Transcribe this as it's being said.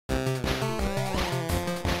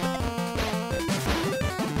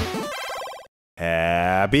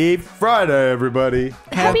Happy Friday, everybody.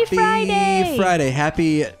 Happy Friday. Friday.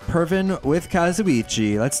 Happy Pervin with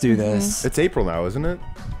Kazuichi. Let's do this. It's April now, isn't it?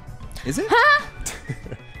 Is it? Huh?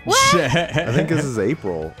 What? I think this is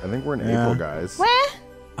April. I think we're in April, guys. What?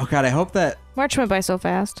 Oh god, I hope that March went by so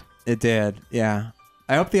fast. it did. Yeah.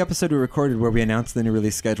 I hope the episode we recorded where we announced the new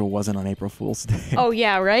release schedule wasn't on April Fool's Day. Oh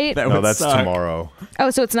yeah, right? That No, would that's suck. tomorrow.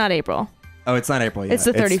 Oh, so it's not April. Oh, it's not April yet. It's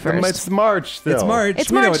the 31st. It's March still. It's March.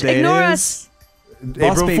 It's We know March. what day Ignore it us. is.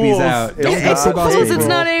 Boss April Baby's Fools. out. It's Don't not go see Boss Fools, Baby. it's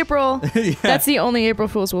not April. Yeah. That's the only April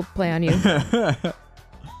Fools we'll play on you. All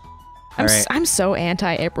right. I'm so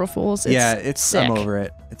anti-April Fools. It's sick. I'm over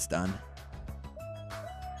it. It's done.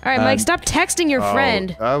 All right, Mike, stop texting your friend.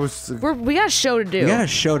 We got a show to do. We got a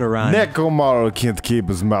show to run. Nekomaru can't keep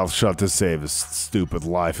his mouth shut to save his stupid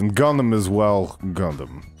life, and Gundam as well.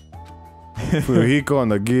 Gundam. Furihiko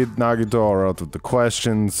and Nagito are out with the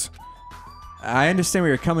questions. I understand where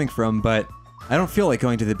you're coming from, but I don't feel like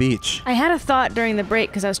going to the beach. I had a thought during the break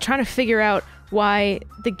because I was trying to figure out why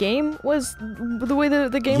the game was the way the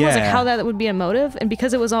game was, like how that would be a motive, and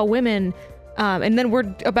because it was all women, and then we're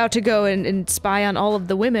about to go and spy on all of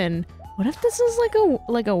the women. What if this is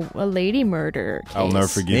like a lady murder case? I'll never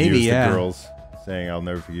forgive Maybe, you as yeah. the girls saying I'll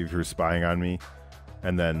never forgive you for spying on me,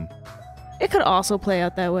 and then It could also play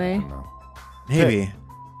out that way. Maybe.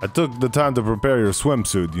 I took the time to prepare your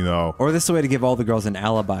swimsuit, you know. Or this is a way to give all the girls an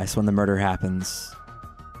alibi so when the murder happens.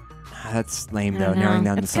 That's lame, I though, don't narrowing know.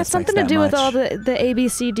 down the It's got suspects something to do with all much. the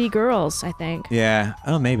ABCD girls, I think. Yeah.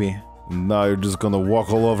 Oh, maybe. Now you're just gonna walk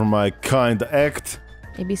all over my kind act.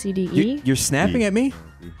 ABCDE? You're snapping at me?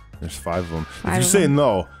 There's 5 of them. Five If you of say them.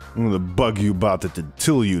 no, I'm gonna bug you about it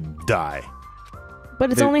until you die.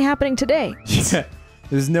 But it's only happening today.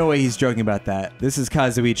 There's no way he's joking about that. This is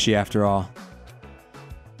Kazuichi, after all.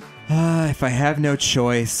 If I have no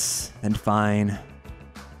choice, then fine.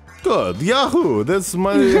 Good, Yahoo! That's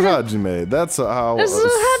my Hajime. That's how. This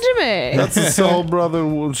is Hajime! That's a soul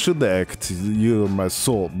brother should act. You're my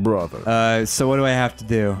soul brother. So what do I have to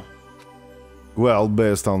do? Well,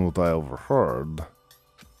 based on what I overheard,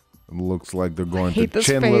 it looks like they're going to hate this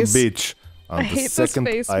Chandler face. Beach on I the hate this second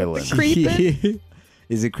face. island. Creeping.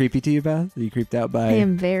 Is it creepy to you, Beth? Are you creeped out I by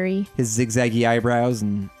am very. his zigzaggy eyebrows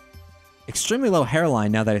and extremely low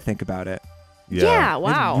hairline now that I think about it? Yeah, It's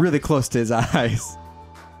wow. really close to his eyes.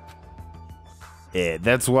 Yeah,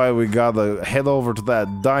 that's why we gotta head over to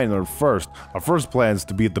that diner first. Our first plan is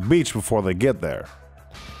to be at the beach before they get there.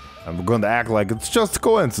 And we're going to act like it's just a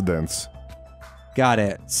coincidence. Got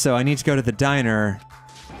it. So I need to go to the diner.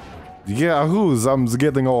 Yahoos, I'm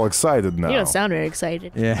getting all excited now. You don't sound very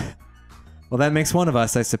excited. Yeah. Well, that makes one of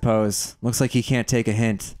us, I suppose. Looks like he can't take a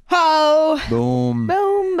hint. Ho! Boom.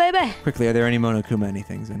 Boom, baby! Quickly, are there any Monokuma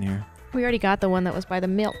anythings in here? We already got the one that was by the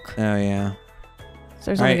milk. Oh, yeah. So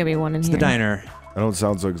there's All only right, gonna be one in It's here. the diner. I don't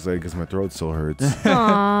sound so excited because my throat still hurts.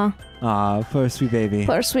 Aww. Aw, poor sweet baby.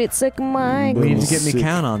 Poor sweet sick Mike. We need to get me Sick.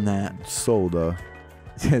 count on that. Soda.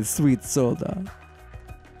 Sweet soda.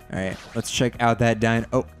 Alright, let's check out that diner.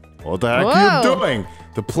 Oh, What the heck are Whoa. you doing?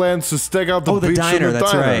 The plan's to stake out the the beach diner. in the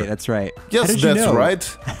That's diner. right. That's right. How Yes, did you that's know?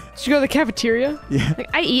 right. Did you go to the cafeteria? Yeah. Like,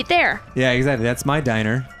 I eat there. Yeah, exactly. That's my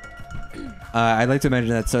diner. I'd like to imagine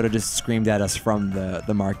that Soda just screamed at us from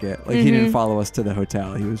the market. Like, he didn't follow us to the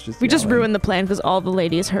hotel. He was just We just yelling. ruined the plan because all the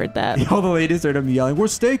ladies heard that. All the ladies heard him yelling, "We're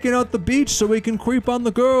staking out the beach so we can creep on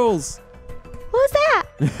the girls." Who's that?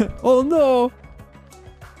 Oh no.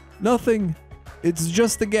 Nothing. It's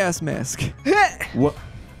just the gas mask. What?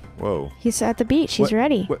 Whoa. He's at the beach. He's What?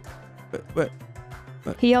 ready. What?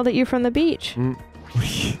 He yelled at you from the beach.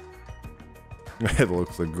 It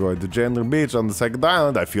looks like going to Chandler Beach on the second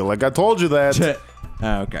island. I feel like I told you that.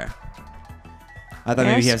 Oh, okay. I thought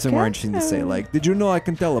maybe he had something more interesting to say, like, "Did you know I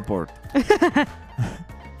can teleport?" I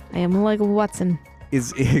am like Watson.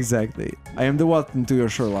 Exactly. I am the Watson to your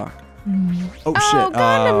Sherlock. Oh, Oh, shit.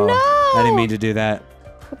 Gundam, no! I didn't mean to do that.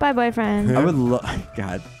 Goodbye, boyfriend. I would love...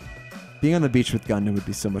 God. Being on the beach with Gundam would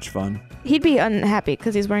be so much fun. He'd be unhappy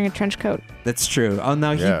because he's wearing a trench coat. That's true. Oh,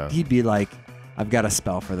 no, Yeah. he'd be like, "I've got a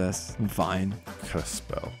spell for this. I'm fine." Got a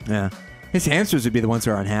spell. Yeah. His hamsters would be the ones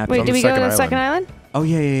who are unhappy. Wait, on did the we go to second the second island? Oh,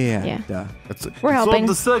 yeah. Yeah. Duh. We're helping. on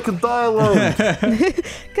the second island.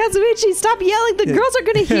 Kazuichi, stop yelling. The girls are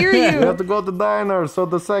going to hear You you. have to go to the diner, so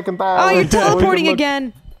the second Oh, island. you're so we can teleporting look-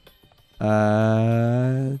 again.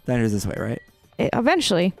 Diner's this way, right?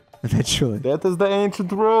 Eventually. Eventually. That is the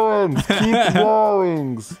ancient ruins. Keep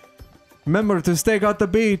going. Remember to stake out the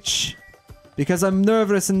beach. Because I'm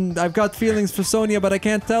nervous and I've got feelings for Sonia, but I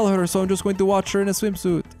can't tell her, so I'm just going to watch her in a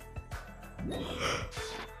swimsuit.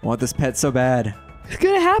 I want this pet so bad. It's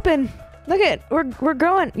going to happen. Look at we're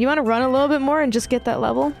growing. You want to run a little bit more and just get that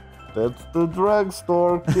level? That's the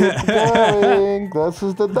drugstore. Keep going. This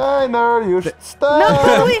is the diner. You should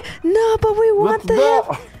stop. No, but we want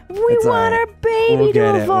We want our baby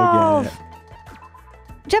to evolve. We'll get it.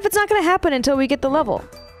 Jeff, it's not gonna happen until we get the level.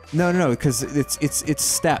 No, because it's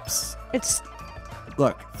steps. It's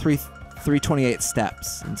look 328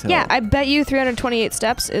 steps until. Yeah, I bet you 328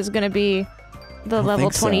 steps is gonna be the level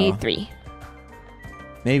 23.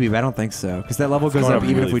 Maybe, but I don't think so. Because that level goes up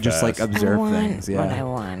even if we just like observe things. Yeah. But I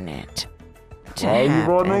want it to Why are you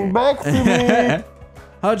running back to me?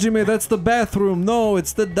 Hajime, that's the bathroom. No,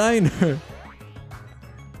 it's the diner.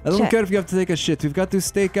 I don't care if you have to take a shit. We've got to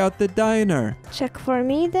stake out the diner. Check for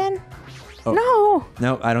me then? Oh.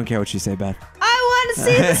 No, I don't care what you say, Beth. I want to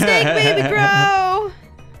see the snake baby grow.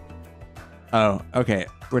 Oh, okay.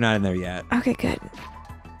 We're not in there yet. Okay, good.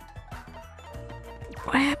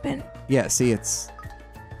 What happened? Yeah, see, it's...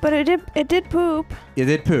 But it did poop. It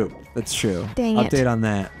did poop. That's true. Dang it. Update on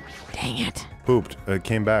that. Dang it. Pooped. It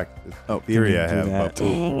came back. Oh, theory I have about poop.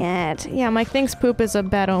 Dang it. Yeah, Mike thinks poop is a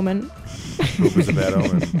bad omen. Poop is a bad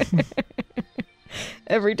omen.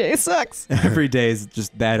 Every day sucks. Every day is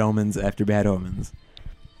just bad omens after bad omens.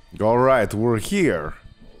 All right, we're here.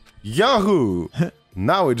 Yahoo!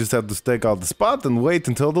 Now we just have to stake out the spot and wait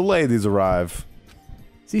until the ladies arrive.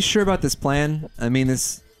 Is he sure about this plan? I mean,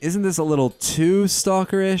 isn't this a little too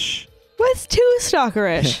stalkerish? What's too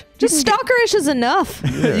stalkerish? Just stalkerish is enough.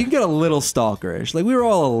 Yeah. You can get a little stalkerish. Like, we were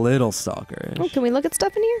all a little stalkerish. Oh, can we look at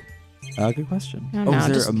stuff in here? Good question. No, is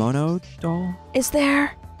there a Mono doll? Is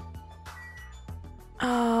there?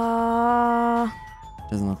 Doesn't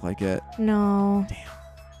look like it. No. Damn.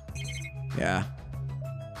 Yeah.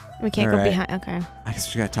 We can't go behind. Okay. I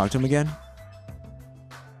guess we gotta talk to him again.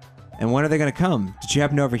 And when are they gonna come? Did you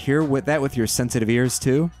happen to overhear with your sensitive ears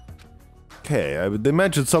too? Okay, they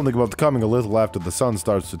mentioned something about coming a little after the sun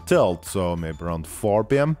starts to tilt, so maybe around 4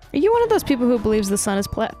 p.m. Are you one of those people who believes the sun is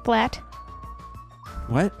flat?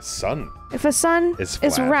 What? Sun? If a sun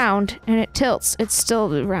is round and it tilts, it's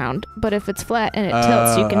still round. But if it's flat and it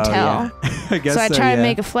tilts, you can tell. Yeah. I guess so I tried to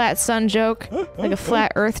make a flat sun joke, like a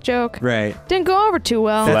flat earth joke. Right. Didn't go over too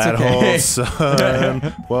well. Flat hole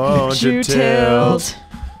sun, won't you tilt?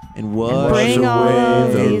 And what? Bring all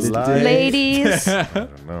these ladies. I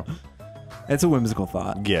don't know. It's a whimsical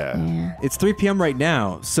thought. Yeah. It's 3 p.m. right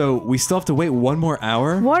now, so we still have to wait 1 more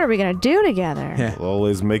hour? What are we gonna do together? Yeah. We'll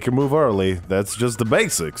always make your move early. That's just the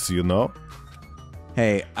basics, you know?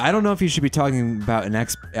 Hey, I don't know if you should be talking about I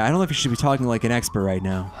don't know if you should be talking like an expert right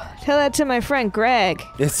now. Tell that to my friend Greg.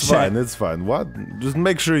 It's fine, it's fine. What? Just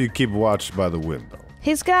make sure you keep watch by the window.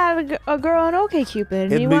 He's got a girl on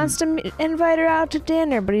OkCupid, and he wants to invite her out to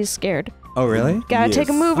dinner, but he's scared. Oh, really? Gotta take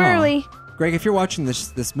a move early. Greg, if you're watching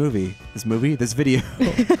this video,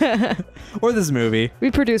 or this movie. We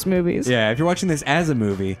produce movies. Yeah, if you're watching this as a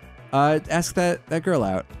movie, ask that girl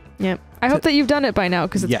out. Yep. I hope that you've done it by now,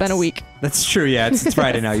 because it's been a week. That's true, yeah. It's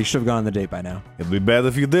Friday now. You should have gone on the date by now. It'd be bad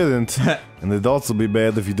if you didn't. And it'd also be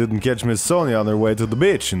bad if you didn't catch Miss Sonia on her way to the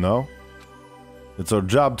beach, you know? It's our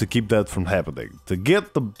job to keep that from happening. To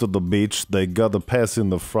get them to the beach, they gotta pass in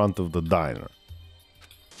the front of the diner.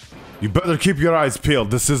 You better keep your eyes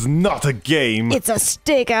peeled. This is not a game. It's a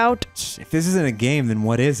stakeout. If this isn't a game, then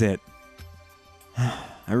what is it?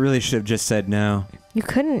 I really should have just said no. You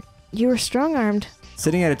couldn't. You were strong-armed.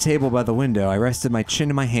 Sitting at a table by the window, I rested my chin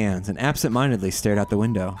in my hands and absent-mindedly stared out the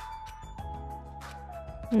window.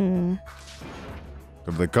 Are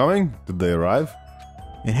they coming? Did they arrive?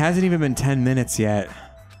 It hasn't even been 10 minutes yet.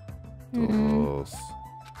 20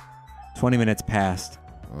 minutes passed.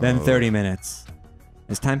 Then 30 minutes.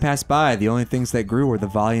 As time passed by, the only things that grew were the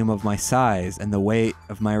volume of my sighs and the weight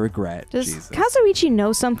of my regret. Does Jesus. Kazuichi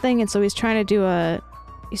know something, and so he's trying to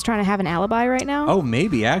he's trying to have an alibi right now? Oh,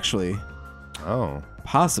 maybe, actually. Oh.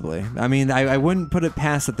 Possibly. I mean, I wouldn't put it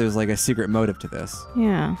past that there's like a secret motive to this.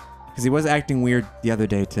 Yeah. Because he was acting weird the other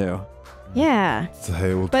day, too. Yeah.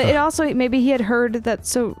 But it also, maybe he had heard that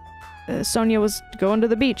Sonia was going to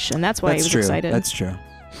the beach, and that's why he was excited. That's true.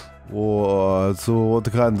 So what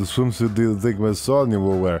kind of swimsuit do you think Miss Sonia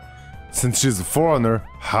will wear? Since she's a foreigner,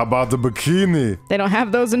 how about the bikini? They don't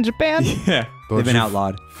have those in Japan? Yeah, they've been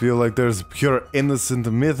outlawed. Feel like there's pure innocent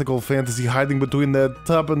mythical fantasy hiding between the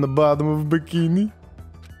top and the bottom of a bikini?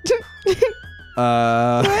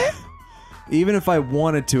 What? Even if I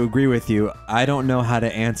wanted to agree with you, I don't know how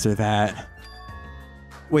to answer that.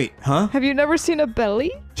 Wait, huh? Have you never seen a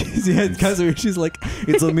belly? Yeah, Kazuichi's like,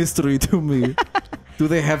 it's a mystery to me. Do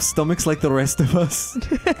they have stomachs like the rest of us?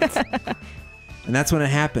 And that's when it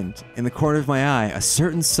happened. In the corner of my eye, a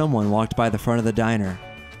certain someone walked by the front of the diner.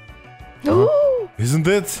 Ooh! Isn't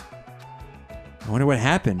it? I wonder what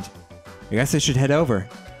happened. I guess I should head over.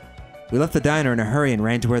 We left the diner in a hurry and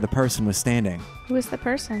ran to where the person was standing. Who is the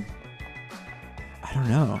person? I don't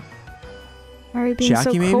know. Why are you being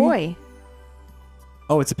so Chiaki, coy? maybe?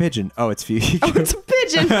 Oh, it's a pigeon. Oh, it's Fuyuhiko. Oh, it's a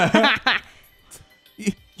pigeon.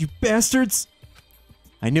 You bastards!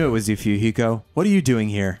 I knew it was you, Fuyuhiko. What are you doing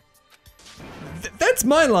here? That's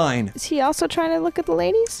my line! Is he also trying to look at the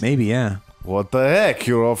ladies? Maybe, yeah. What the heck?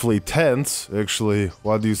 You're awfully tense. Actually,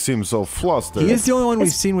 why do you seem so flustered? He is the only one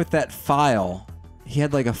we've seen with that file. He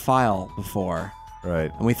had like a file before.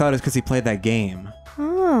 Right. And we thought it was because he played that game.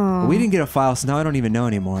 Oh. But we didn't get a file, so now I don't even know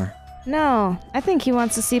anymore. No, I think he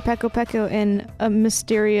wants to see Peko Peko in a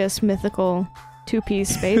mysterious, mythical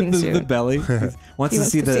two-piece bathing suit. The belly. Wants to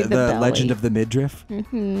see the belly. legend of the midriff.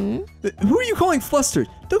 Mm-hmm. Who are you calling flustered?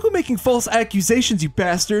 Don't go making false accusations, you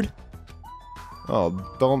bastard. Oh,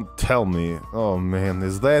 don't tell me. Oh man,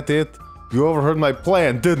 is that it? You overheard my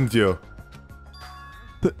plan, didn't you?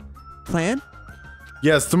 Plan?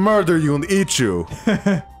 Yes, to murder you and eat you.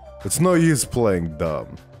 It's no use playing dumb.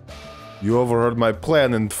 You overheard my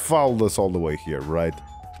plan and followed us all the way here, right?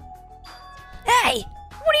 Hey!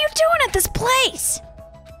 What are you doing at this place?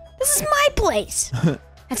 This is my place.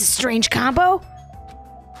 That's a strange combo.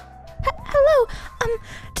 Hello,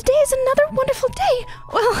 today is another wonderful day.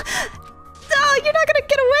 Well, oh, you're not gonna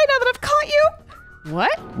get away now that I've caught you.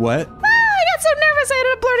 What? What? I got so nervous I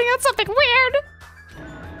ended up blurting out something weird.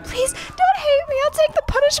 Please, don't hate me. I'll take the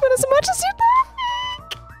punishment as much as you'd like.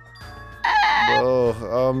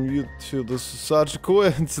 Oh, you two, this is such a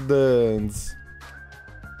coincidence.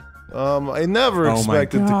 I never Oh my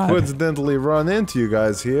expected to God. coincidentally run into you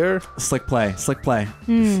guys here. Slick play, slick play.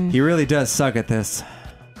 He really does suck at this.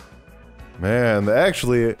 Man,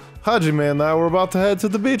 actually, Hajime and I were about to head to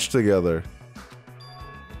the beach together.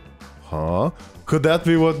 Huh? Could that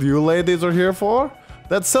be what you ladies are here for?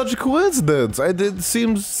 That's such a coincidence. It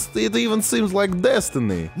even seems like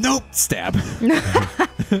destiny. Nope, stab.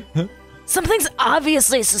 Something's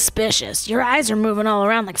obviously suspicious. Your eyes are moving all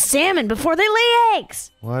around like salmon before they lay eggs.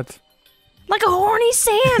 What? Like a horny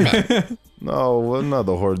salmon. No,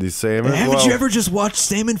 another horny salmon. Haven't you ever just watched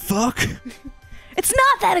salmon fuck? It's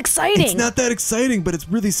not that exciting. It's not that exciting, but it's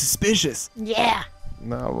really suspicious. Yeah.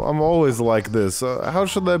 No, I'm always like this. How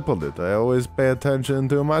should I put it? I always pay attention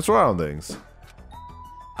to my surroundings.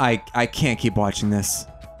 I can't keep watching this.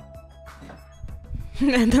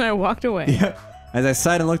 And then I walked away. Yeah. As I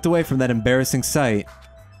sighed and looked away from that embarrassing sight,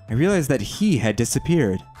 I realized that he had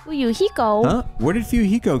disappeared. Fuyuhiko. Huh? Where did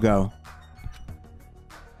Fuyuhiko go?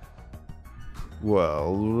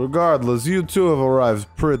 Well, regardless, you two have arrived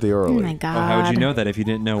pretty Oh early. my god. Oh, how would you know that if you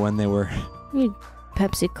didn't know when they were? You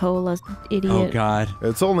Pepsi Cola idiot. Oh god.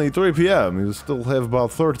 It's only 3 p.m. You still have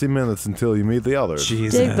about 30 minutes until you meet the others.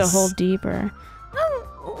 Jesus. Dig the hole deeper.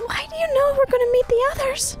 Why do you know we're gonna meet the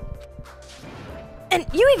others? And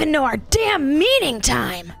you even know our damn meeting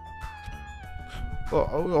time.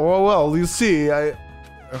 Well, you see, anyway,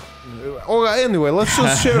 let's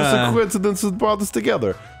just share some coincidences that brought us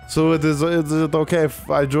together. So is it okay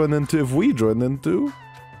if we join in too?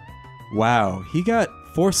 Wow, he got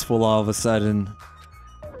forceful all of a sudden.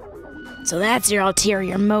 So that's your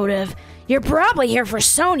ulterior motive. You're probably here for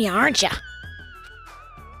Sonia, aren't you?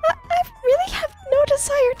 I really have no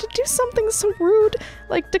desire to do something so rude,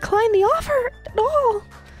 like decline the offer at all.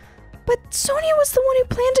 But Sonia was the one who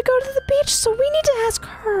planned to go to the beach, so we need to ask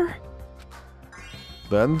her.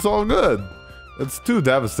 Then it's all good. It's too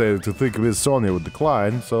devastating to think Miss Sonia would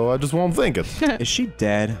decline, so I just won't think it. Is she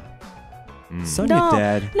dead? Sonia No,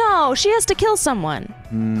 dead. no, she has to kill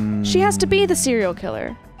someone. She has to be the serial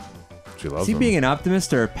killer. She loves Is he him. being an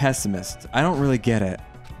optimist or a pessimist? I don't really get it.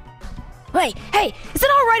 Hey, is it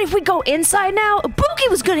alright if we go inside now? Ibuki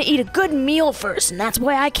was gonna eat a good meal first, and that's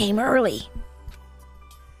why I came early.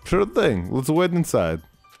 Sure thing. Let's wait inside.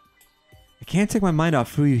 I can't take my mind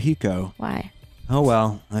off Fuyuhiko. Why? Oh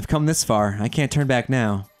well, I've come this far. I can't turn back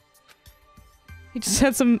now. He just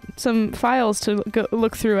had some files to go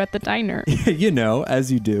look through at the diner. You know,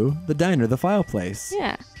 as you do. The diner, the file place.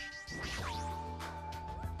 Yeah.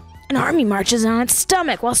 An army marches on its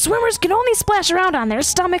stomach, while swimmers can only splash around on their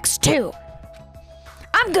stomachs too.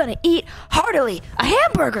 I'm gonna eat heartily a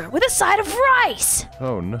hamburger with a side of rice.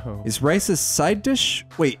 Oh no. Is rice a side dish?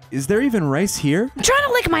 Wait, is there even rice here? I'm trying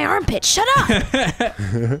to lick my armpit. Shut up.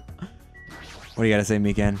 What do you gotta say,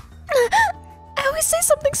 Mikan? I always say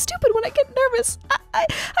something stupid when I get nervous. I'm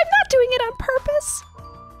not doing it on purpose.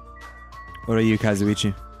 What are you,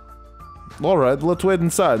 Kazuichi? Alright, let's wait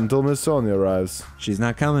inside until Miss Sonia arrives. She's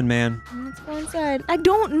not coming, man. Let's go inside. I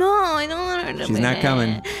don't know. I don't want her to She's not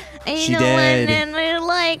coming. She know dead. and I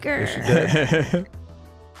like her. Is she dead?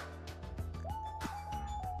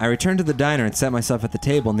 I returned to the diner and sat myself at the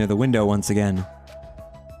table near the window once again.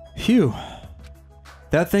 Phew.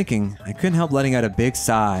 Without thinking, I couldn't help letting out a big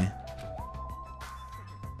sigh.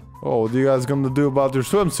 Oh, what are you guys gonna do about your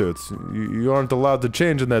swimsuits? You aren't allowed to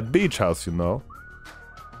change in that beach house, you know.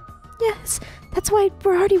 Yes, that's why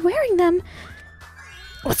we're already wearing them.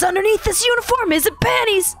 What's underneath this uniform isn't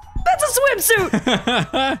panties. That's a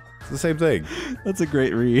swimsuit. It's the same thing. That's a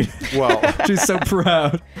great read. Well, She's so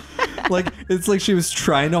proud. Like, it's like she was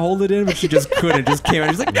trying to hold it in, but she just couldn't. Just came out.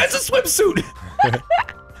 She's like, that's a swimsuit.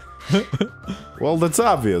 well, that's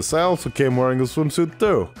obvious. I also came wearing a swimsuit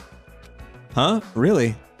too. Huh?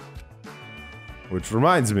 Really? Which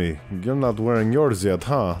reminds me, you're not wearing yours yet,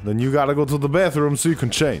 huh? Then you gotta go to the bathroom so you can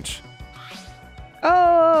change.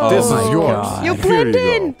 Oh, This is my yours. God. You'll Here blend you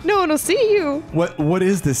go. in. No one will see you. What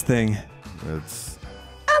is this thing? It's...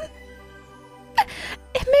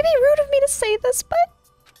 It may be rude of me to say this, but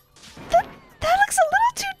that looks a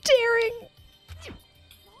little too daring.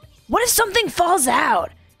 What if something falls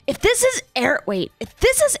out? If this is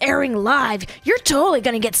airing live, you're totally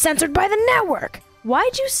gonna get censored by the network.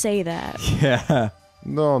 Why'd you say that? Yeah.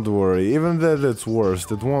 Don't worry, even that it's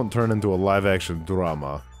worst, it won't turn into a live-action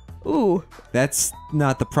drama. Ooh. That's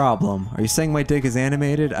not the problem. Are you saying my dick is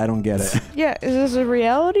animated? I don't get it. Yeah, is this a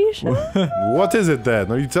reality show? What is it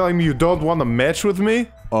then? Are you telling me you don't want to match with me?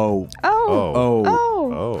 Oh. Oh. Oh.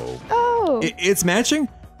 Oh. Oh. Oh. It's matching?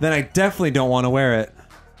 Then I definitely don't want to wear it.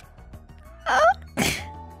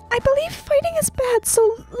 I believe fighting is bad,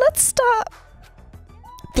 so let's stop.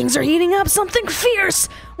 Things are heating up something fierce.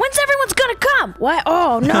 When's everyone's gonna come? What?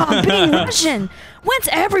 Oh no, I'm being Russian. When's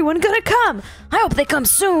everyone gonna come? I hope they come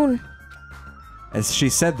soon. As she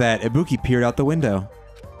said that, Ibuki peered out the window.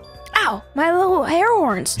 Ow, my little hair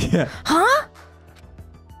horns. Yeah. Huh?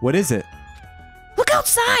 What is it? Look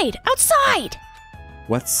outside! Outside!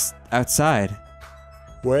 What's outside?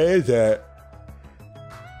 Where is that?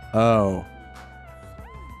 Oh.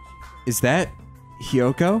 Is that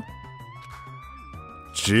Hyoko?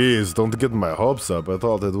 Jeez, don't get my hopes up. I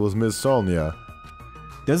thought it was Miss Sonia.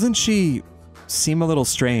 Doesn't she seem a little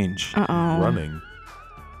strange? Uh-oh. Running.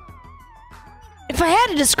 If I had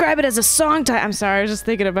to describe it as a song title, I'm sorry, I was just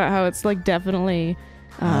thinking about how it's like definitely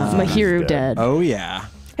Mahiru dead. dead. Oh, yeah.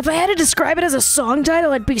 if I had to describe it as a song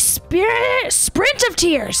title, it'd be Sprint of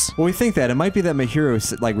Tears. Well, we think that. It might be that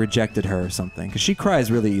Mahiru, like, rejected her or something, because she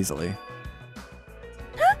cries really easily.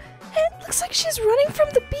 Huh? It looks like she's running from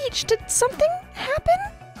the beach. Did something happen?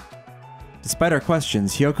 Despite our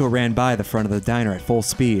questions, Hyoko ran by the front of the diner at full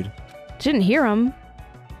speed. Didn't hear him.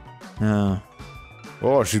 No.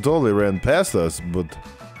 Oh, she totally ran past us, but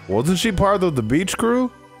wasn't she part of the beach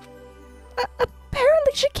crew?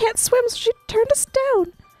 Apparently she can't swim, so she turned us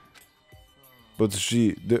down. But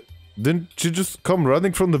didn't she just come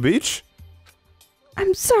running from the beach?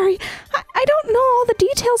 I'm sorry. I don't know all the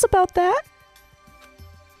details about that.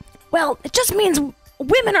 Well, it just means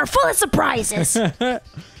women are full of surprises. God,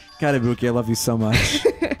 Ibuki, I love you so much.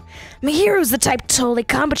 Mahiru's the type to totally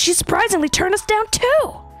come, but she surprisingly turned us down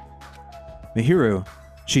too. Mahiru,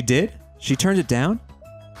 she did? She turned it down?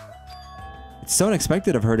 It's so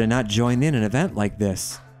unexpected of her to not join in an event like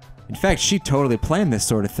this. In fact, she totally planned this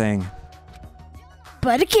sort of thing.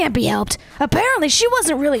 But it can't be helped. Apparently she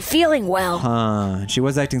wasn't really feeling well. Huh, she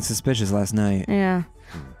was acting suspicious last night. Yeah.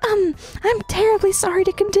 I'm terribly sorry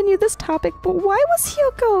to continue this topic, but why was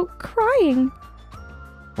Hyoko crying?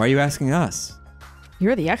 Why are you asking us?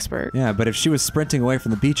 You're the expert. Yeah, but if she was sprinting away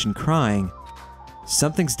from the beach and crying,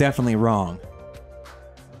 something's definitely wrong.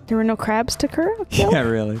 There were no crabs to her? Yeah,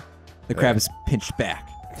 really. The crab is pinched back.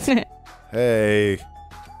 Hey.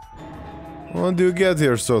 When do you get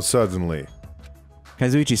here so suddenly?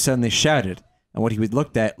 Kazuichi suddenly shouted, and what he was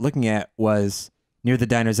looking at was near the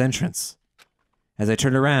diner's entrance. As I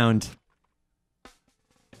turned around...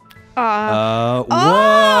 whoa!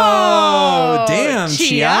 Damn,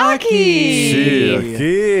 Chiaki!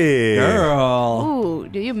 Chiaki! Girl! Ooh,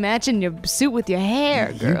 do you matching your suit with your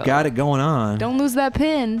hair, girl? You got it going on. Don't lose that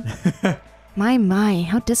pin. My,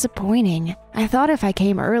 how disappointing. I thought if I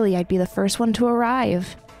came early, I'd be the first one to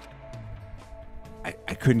arrive.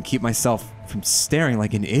 I couldn't keep myself from staring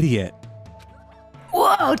like an idiot.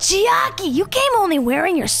 Whoa, Chiaki, you came only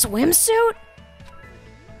wearing your swimsuit?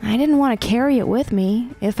 I didn't want to carry it with me.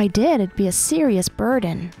 If I did, it'd be a serious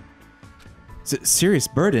burden. Serious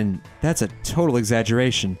burden? That's a total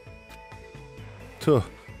exaggeration. Tuh,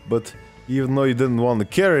 but even though you didn't want to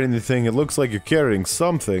carry anything, it looks like you're carrying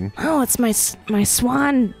something. Oh, it's my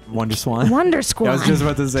swan. Wonder Swan? Wonder Swan. I was just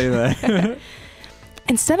about to say that.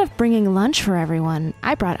 Instead of bringing lunch for everyone,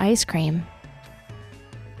 I brought ice cream.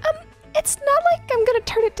 It's not like I'm gonna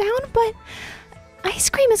turn it down, but ice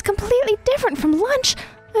cream is completely different from lunch.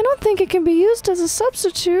 I don't think it can be used as a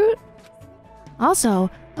substitute. Also,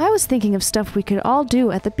 I was thinking of stuff we could all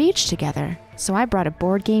do at the beach together, so I brought a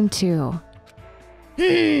board game too.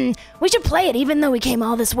 We should play it even though we came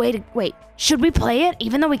all this way to... Wait, should we play it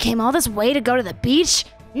even though we came all this way to go to the beach?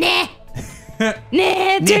 Nah. Nah,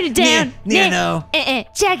 turn it down. Nah, no.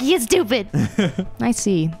 Jackie, you're stupid. I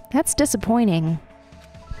see. That's disappointing.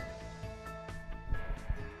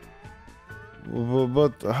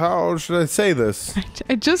 But how should I say this?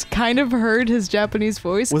 I just kind of heard his Japanese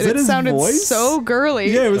voice. Was and it his sounded voice? so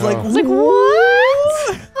girly. Yeah, it was like, I was like, what?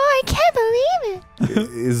 Oh, I can't believe it.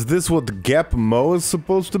 Is this what Gap Mo is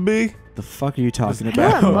supposed to be? the fuck are you talking I know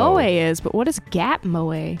about? what moe is, but what is gap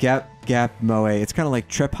moe? Gap moe. It's kind of like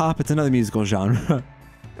trip hop. It's another musical genre.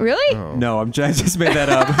 Really? Oh. No, I just made that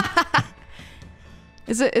up.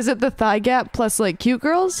 Is it the thigh gap plus like cute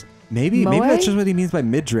girls? Maybe Moe? that's just what he means by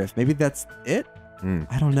midriff. Maybe that's it.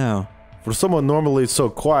 I don't know. For someone normally so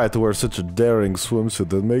quiet to wear such a daring swimsuit,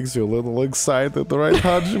 that makes you a little excited, right,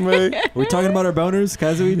 Hajime? Are we talking about our boners,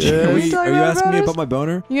 Kazuichi? Yeah. Are Are we you talking about asking me boners? about my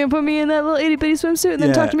boner? You gonna put me in that little itty bitty swimsuit and then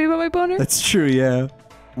Yeah. talk to me about my boner? That's true, yeah.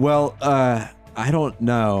 Well, I don't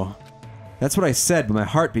know. That's what I said, but my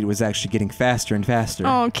heartbeat was actually getting faster and faster.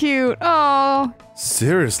 Oh, cute. Oh.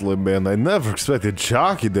 Seriously, man, I never expected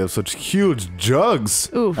Chalky to have such huge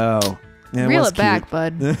jugs. Oof. Oh. Yeah, Reel was it back, cute.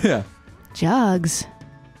 bud. Yeah. Jugs.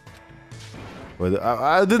 But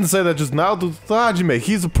I didn't say that just now to Hajime.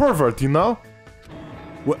 He's a pervert, you know?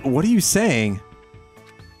 What are you saying?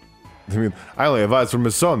 I mean, I only have eyes for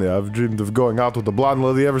Miss Sonia. I've dreamed of going out with a blonde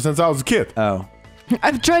lady ever since I was a kid. Oh.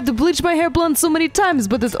 I've tried to bleach my hair blonde so many times,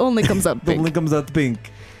 but this only comes out The pink. link comes out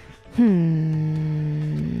pink.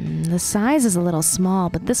 The size is a little small,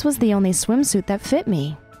 but this was the only swimsuit that fit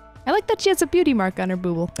me. I like that she has a beauty mark on her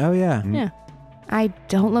booble. Oh, yeah. Yeah. I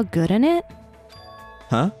don't look good in it?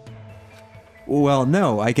 Huh? Well,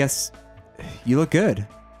 no, I guess you look good.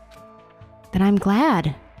 Then I'm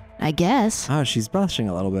glad. I guess. Oh, she's blushing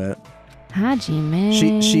a little bit.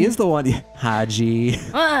 Hajime. She is the one. Haji.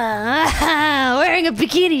 Wearing a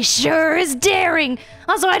bikini sure is daring.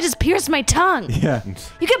 Also, I just pierced my tongue. Yeah.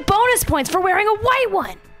 You get bonus points for wearing a white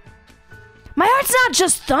one. My heart's not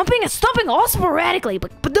just thumping, it's thumping all sporadically.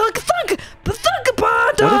 But thunk.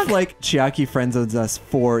 What if like Chiaki friend zones us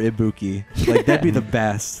for Ibuki? Like that'd be the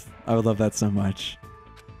best. I would love that so much.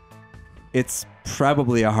 It's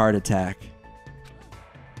probably a heart attack.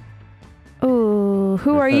 Ooh,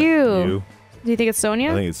 who are you? You. Do you think it's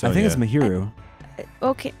Sonia? I think it's I think Sonia. it's Mahiru.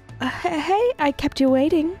 Okay. Hey, I kept you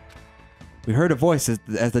waiting. We heard a voice as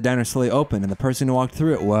the diner slowly opened, and the person who walked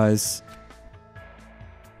through it was.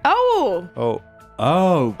 Oh! Oh.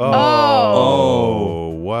 Oh. Oh.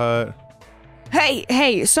 What?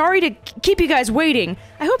 Hey, sorry to keep you guys waiting.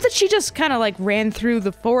 I hope that she just kind of like ran through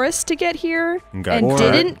the forest to get here Okay. and Or-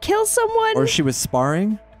 didn't kill someone. Or she was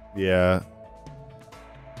sparring. Yeah.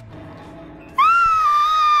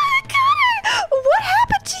 What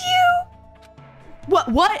happened to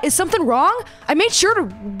you? What? Is something wrong? I made sure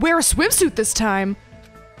to wear a swimsuit this time.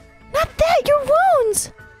 Not that, your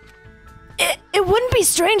wounds. It wouldn't be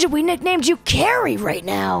strange if we nicknamed you Carrie right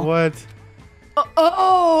now. What?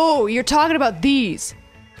 Oh, you're talking about these.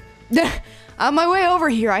 On my way over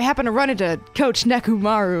here, I happened to run into Coach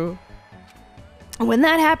Nekumaru. When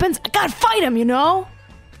that happens, I gotta fight him, you know?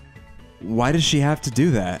 Why does she have to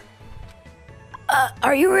do that?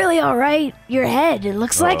 Are you really alright? Your head, it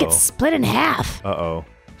looks like it's Uh-oh. split in half. Uh-oh.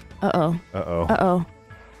 Uh-oh. Uh-oh. Uh-oh.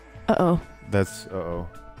 Uh-oh. That's... Uh-oh.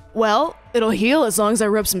 Well, it'll heal as long as I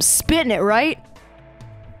rub some spit in it, right?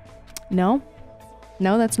 No?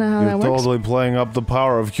 No, that's not how You're that works. totally playing up the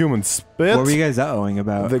power of human spit. What were you guys uh-ohing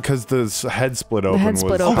about? Because the head split open head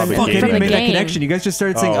split was open. Oh, probably fuck, I From didn't the make that game. connection. You guys just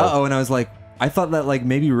started saying Oh. uh-oh, and I was like, I thought that like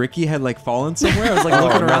maybe Ricky had like fallen somewhere. I was like Oh,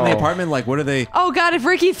 looking around the no. apartment like, what are they? Oh god, if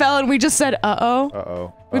Ricky fell and we just said uh-oh,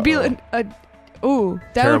 Uh-oh. we'd be Uh-oh. like, ooh,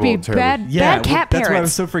 that would be Terrible, bad, Yeah, bad cat that's why I was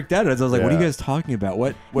parents. so freaked out. I was like, what are you Yeah. guys talking about?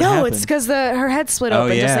 What No, happened? it's because her head split Oh,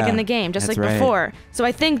 open, just like yeah. in the game, just That's like right. before. So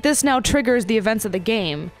I think this now triggers the events of the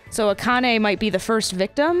game. So Akane might be the first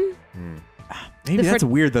victim. Maybe the that's fr-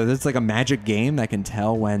 weird though. That's like a magic game that can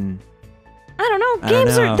tell when. I don't know. I don't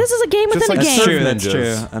Games know. are. This is a game Just within like a a game. surf- That's ninjas.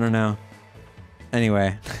 true. I don't know.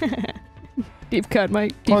 Anyway. Deep cut,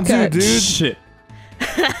 Mike. Deep On cut. to you, dude. Shit.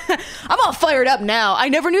 I'm all fired up now. I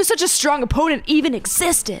never knew such a strong opponent even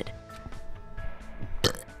existed.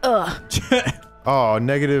 Ugh. Oh,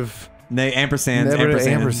 negative... Ampersands. Never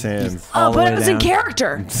Ampersands. ampersands. All Oh, the but way I was in down.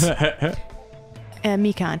 character.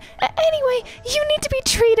 Mikan. Anyway, you need to be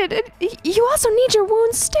treated. And you also need your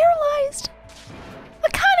wounds sterilized.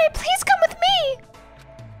 Akane, please come with me.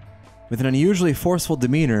 With an unusually forceful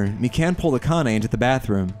demeanor, Mikan pulled Akane into the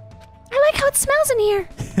bathroom. I like how it smells in here.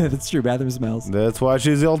 That's true, bathroom smells. That's why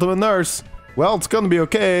she's the ultimate nurse. Well, it's gonna be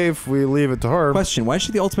okay if we leave it to her. Question, why is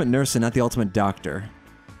she the ultimate nurse and not the ultimate doctor?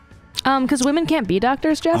 Because women can't be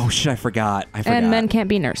doctors, Jeff. Oh shit, I forgot. And men can't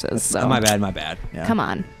be nurses, so. Oh, my bad. Yeah. Come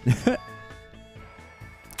on.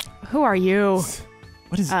 Who are you?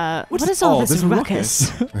 What is all this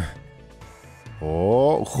ruckus?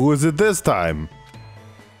 Oh, who is it this time?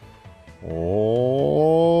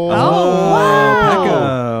 Oh.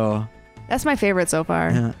 Peko. That's my favorite so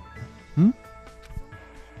far.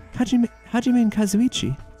 Hajime and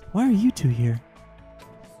Kazuichi, why are you two here?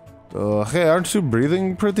 Hey, aren't you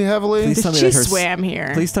breathing pretty heavily? Please tell me She that her swam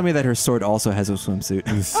here. Please tell me that her sword also has a swimsuit.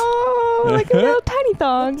 Oh, like a little tiny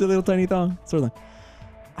thong. It's a little tiny thong. Sort of.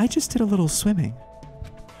 I just did a little swimming.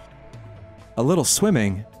 A little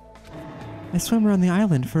swimming? I swam around the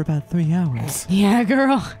island for about 3 hours. Yeah,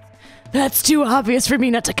 girl. That's too obvious for me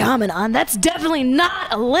not to comment on. That's definitely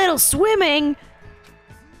not a little swimming.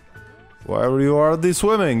 Why were you already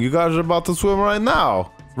swimming? You guys are about to swim right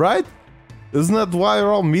now, right? Isn't that why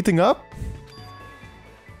you're all meeting up?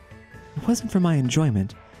 It wasn't for my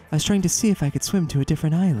enjoyment. I was trying to see if I could swim to a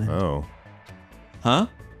different island. Oh. Huh?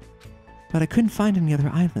 But I couldn't find any other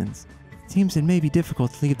islands. It seems it may be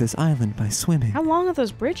difficult to leave this island by swimming. How long are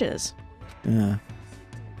those bridges?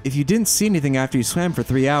 If you didn't see anything after you swam for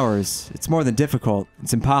 3 hours, it's more than difficult.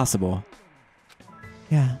 It's impossible.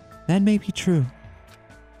 Yeah, that may be true.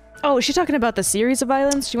 Oh, is she talking about the series of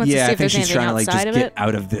islands? She wants to see if there's anything outside of it?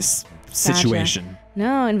 Out of this situation.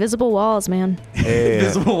 No, invisible walls, man. Hey,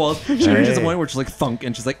 Invisible walls. She reaches a point where she's like thunk,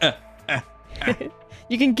 and she's like,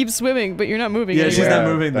 You can keep swimming, but you're not moving. Yeah, anymore. she's not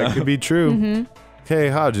moving, That though. could be true. Mm-hmm. Hey,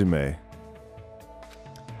 Hajime.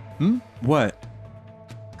 What?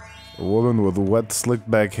 A woman with wet, slicked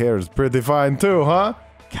back hair is pretty fine too, huh?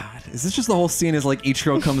 God, is this just the whole scene? Is like each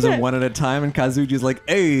girl comes in one at a time, and Kazuchi's like,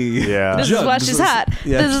 "Hey, Yeah. This is why she's hot.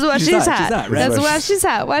 Yeah, This is why she's hot. right? That's why she's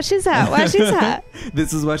hot. Why she's hot. Why she's hot.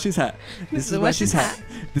 This is why she's hot. This is why she's hot.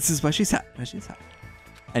 This is why she's hot. Why she's hot."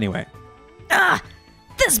 Anyway,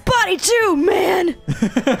 This body too, man.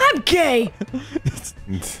 I'm gay. I'm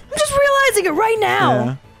just realizing it right now.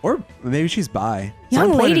 yeah. Or maybe she's bi. Young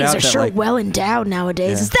Someone pointed ladies out are that, sure like, well endowed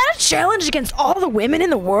nowadays. Yeah. Is that a challenge against all the women in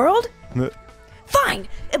the world? Fine,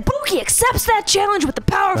 Ibuki accepts that challenge with the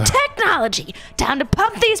power of technology. Time to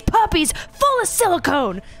pump these puppies full of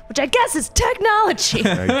silicone, which I guess is technology.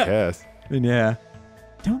 I guess. Yeah.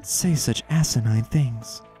 Don't say such asinine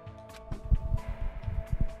things.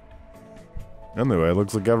 Anyway,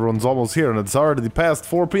 looks like everyone's almost here and it's already past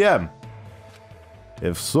 4 p.m.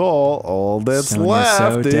 If so, all that's Sonya's left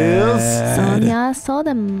so is... dead. Sonya saw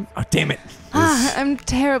them. Oh, damn it. I'm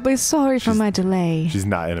terribly sorry for my delay. She's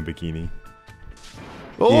not in a bikini.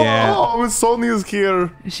 Oh, Yeah. Miss Sonya's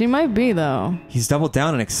here. She might be, though. He's doubled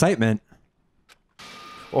down in excitement.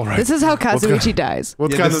 All right. This is how What's Kazuichi dies. What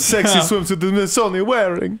Yeah, kind of this is sexy how- swimsuit is Miss Sonya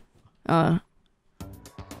wearing? Full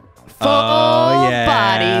yeah.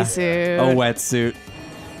 bodysuit. A wetsuit.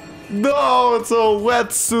 No, it's a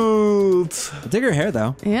wetsuit. Dig her hair,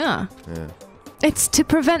 though. Yeah. Yeah. It's to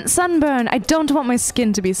prevent sunburn. I don't want my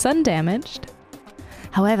skin to be sun damaged.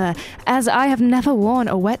 However, as I have never worn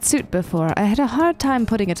a wetsuit before, I had a hard time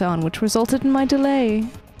putting it on, which resulted in my delay.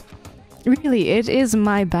 Really, it is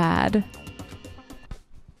my bad.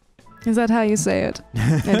 Is that how you say it?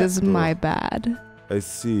 It is my bad. I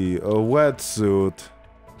see. A wetsuit.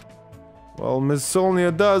 Well, Miss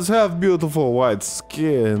Sonya does have beautiful white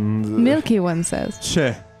skin. Milky One says.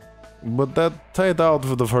 Che. But that tight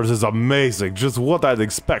outfit of hers is amazing. Just what I'd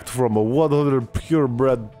expect from a 100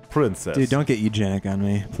 purebred princess. Dude, don't get eugenic on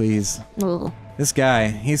me, please. Ugh. This guy,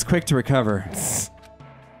 he's quick to recover.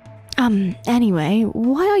 Anyway,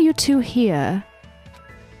 why are you two here?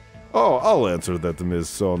 Oh, I'll answer that to Miss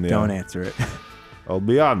Sonya. Don't answer it. I'll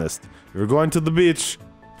be honest. If you're going to the beach,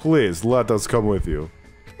 please let us come with you.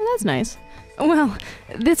 Well, that's nice. Well,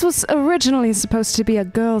 this was originally supposed to be a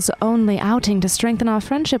girls-only outing to strengthen our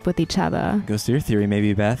friendship with each other. Goes to your theory,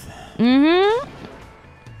 maybe, Beth. Mm-hmm.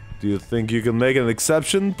 Do you think you can make an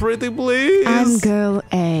exception, pretty please? I'm girl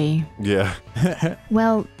A. Yeah.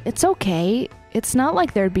 Well, it's okay. It's not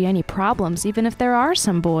like there'd be any problems, even if there are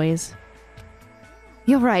some boys.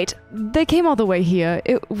 You're right. They came all the way here.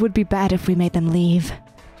 It would be bad if we made them leave.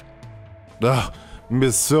 Ah,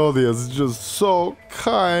 Miss Sonya is just so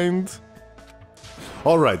kind.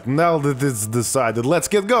 Alright, now that it's decided, let's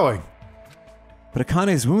get going. But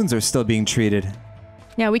Akane's wounds are still being treated.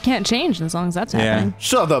 Yeah, we can't change as long as that's Yeah. happening.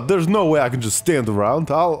 Shut up, there's no way I can just stand around.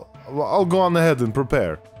 I'll go on ahead and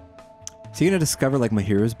prepare. Is he gonna discover like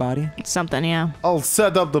Mahiru's body? Something, yeah. I'll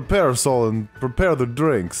set up the parasol and prepare the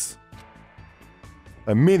drinks.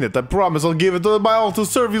 I mean it. I promise I'll give it my all to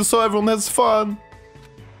serve you so everyone has fun.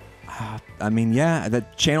 I mean, yeah,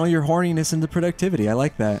 that channel your horniness into productivity. I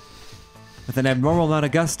like that. With an abnormal amount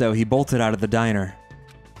of gusto, he bolted out of the diner.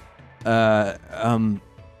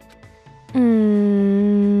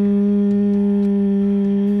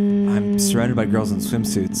 I'm surrounded by girls in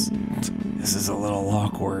swimsuits. This is a little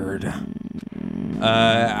awkward.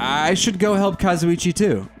 I should go help Kazuichi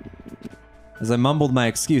too. As I mumbled my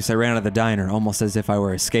excuse, I ran out of the diner, almost as if I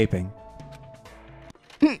were escaping.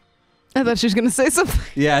 I thought she was gonna say something.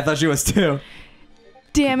 Yeah, I thought she was too.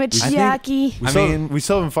 Damn it, Chiaki. We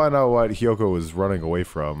still haven't find out what Hyoko was running away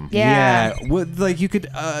from. Yeah. Like you could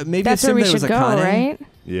maybe That's where assume we there was should a go, Akane. right?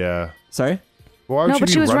 Yeah. Sorry? Well, No, but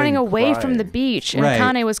she was running away from the crying? beach, and Right.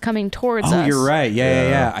 Akane was coming towards us. Oh, you're right.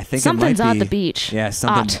 Yeah. I think Something's it might at be. the beach. Yeah,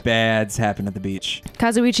 something Odd. bad's happened at the beach.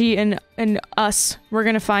 Kazuichi and us, we're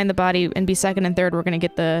gonna find the body and be second and third. We're gonna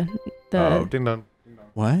get the. Oh, ding dong.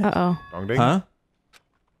 What? Dong ding. Huh?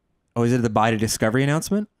 Oh, is it the body discovery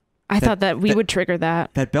announcement? I thought that we would trigger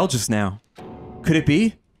that. That bell just now. Could it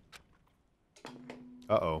be?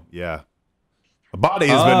 Uh-oh, yeah. A body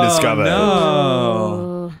has been discovered.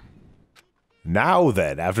 No. Now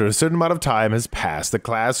then, after a certain amount of time has passed, the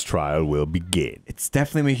class trial will begin. It's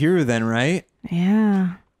definitely Mahiru then, right?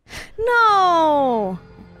 Yeah. No.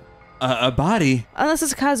 A body? Unless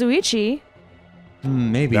it's Kazuichi.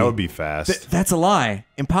 Maybe. That would be fast. That's a lie.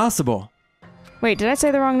 Impossible. Wait, did I say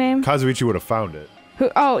the wrong name? Kazuichi would have found it. Who?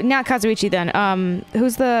 Oh, not Kazuichi then.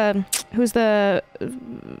 Who's the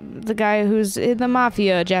guy who's in the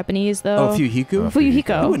mafia Japanese though? Oh, Fuyuhiko?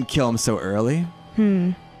 Fuyuhiko. I wouldn't kill him so early.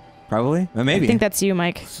 Probably. Or maybe. I think that's you,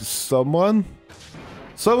 Mike. Someone?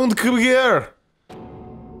 Someone come here!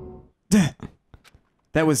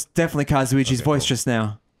 That was definitely Kazuichi's voice just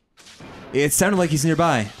now. It sounded like he's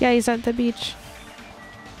nearby. Yeah, he's at the beach.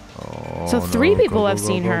 Oh, So three no. people Go, have go,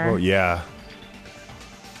 seen go, her. go. Yeah.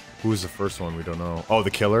 Who was the first one? We don't know. Oh,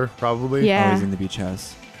 the killer, probably? Oh, Yeah. he's in the beach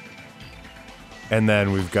house. And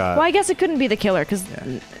then we've got... Well, I guess it couldn't be the killer because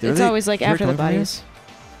it's always like after the bodies.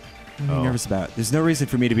 What are you nervous about? There's no reason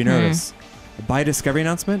for me to be nervous. A body discovery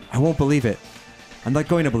announcement? I won't believe it. I'm not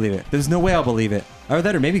going to believe it. There's no way I'll believe it. Or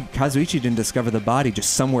that, or maybe Kazuichi didn't discover the body,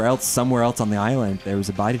 just somewhere else on the island, there was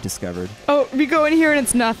a body discovered. Oh, we go in here and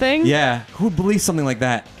it's nothing? Yeah, who would believe something like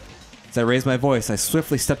that? As I raised my voice, I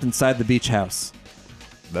swiftly stepped inside the beach house.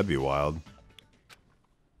 That'd be wild.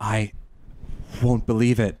 I won't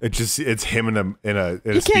believe it. It's him in a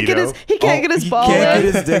He can't get his He ball can't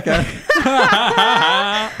in. get his dick out.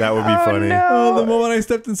 That would be funny. No. Oh, the moment I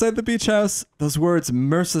stepped inside the beach house, those words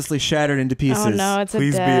mercilessly shattered into pieces. Oh no, it's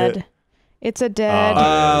Please a be dead. it. It's a dead.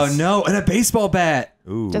 Oh Yes. no, and a baseball bat.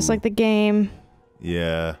 Ooh. Just like the game.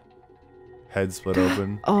 Yeah. Head split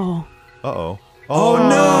open. Oh. Uh-oh. Oh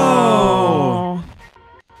no!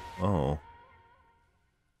 Oh.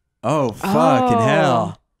 Oh fucking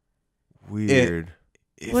hell! Weird.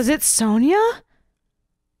 Was it Sonia?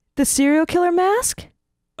 The serial killer mask?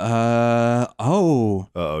 Oh.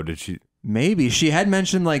 Uh-oh, did she... Maybe she had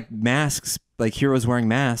mentioned like masks, like heroes wearing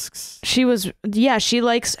masks. She was, yeah, she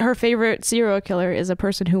likes, her favorite serial killer is a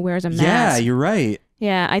person who wears a mask. Yeah, you're right.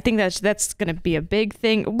 Yeah, I think that's gonna be a big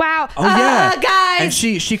thing. Wow. Oh yeah, guys. And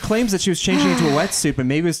she claims that she was changing into a wetsuit, but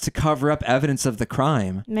maybe it was to cover up evidence of the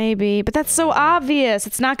crime. Maybe, but that's so obvious.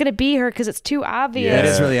 It's not gonna be her because it's too obvious. Yeah. It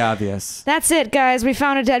is really obvious. That's it, guys. We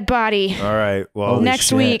found a dead body. All right, well... Holy Next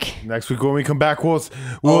shit. week. Next week when we come back, we'll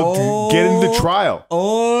get into the trial.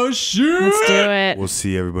 Oh shoot! Let's do it. We'll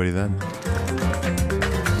see everybody then.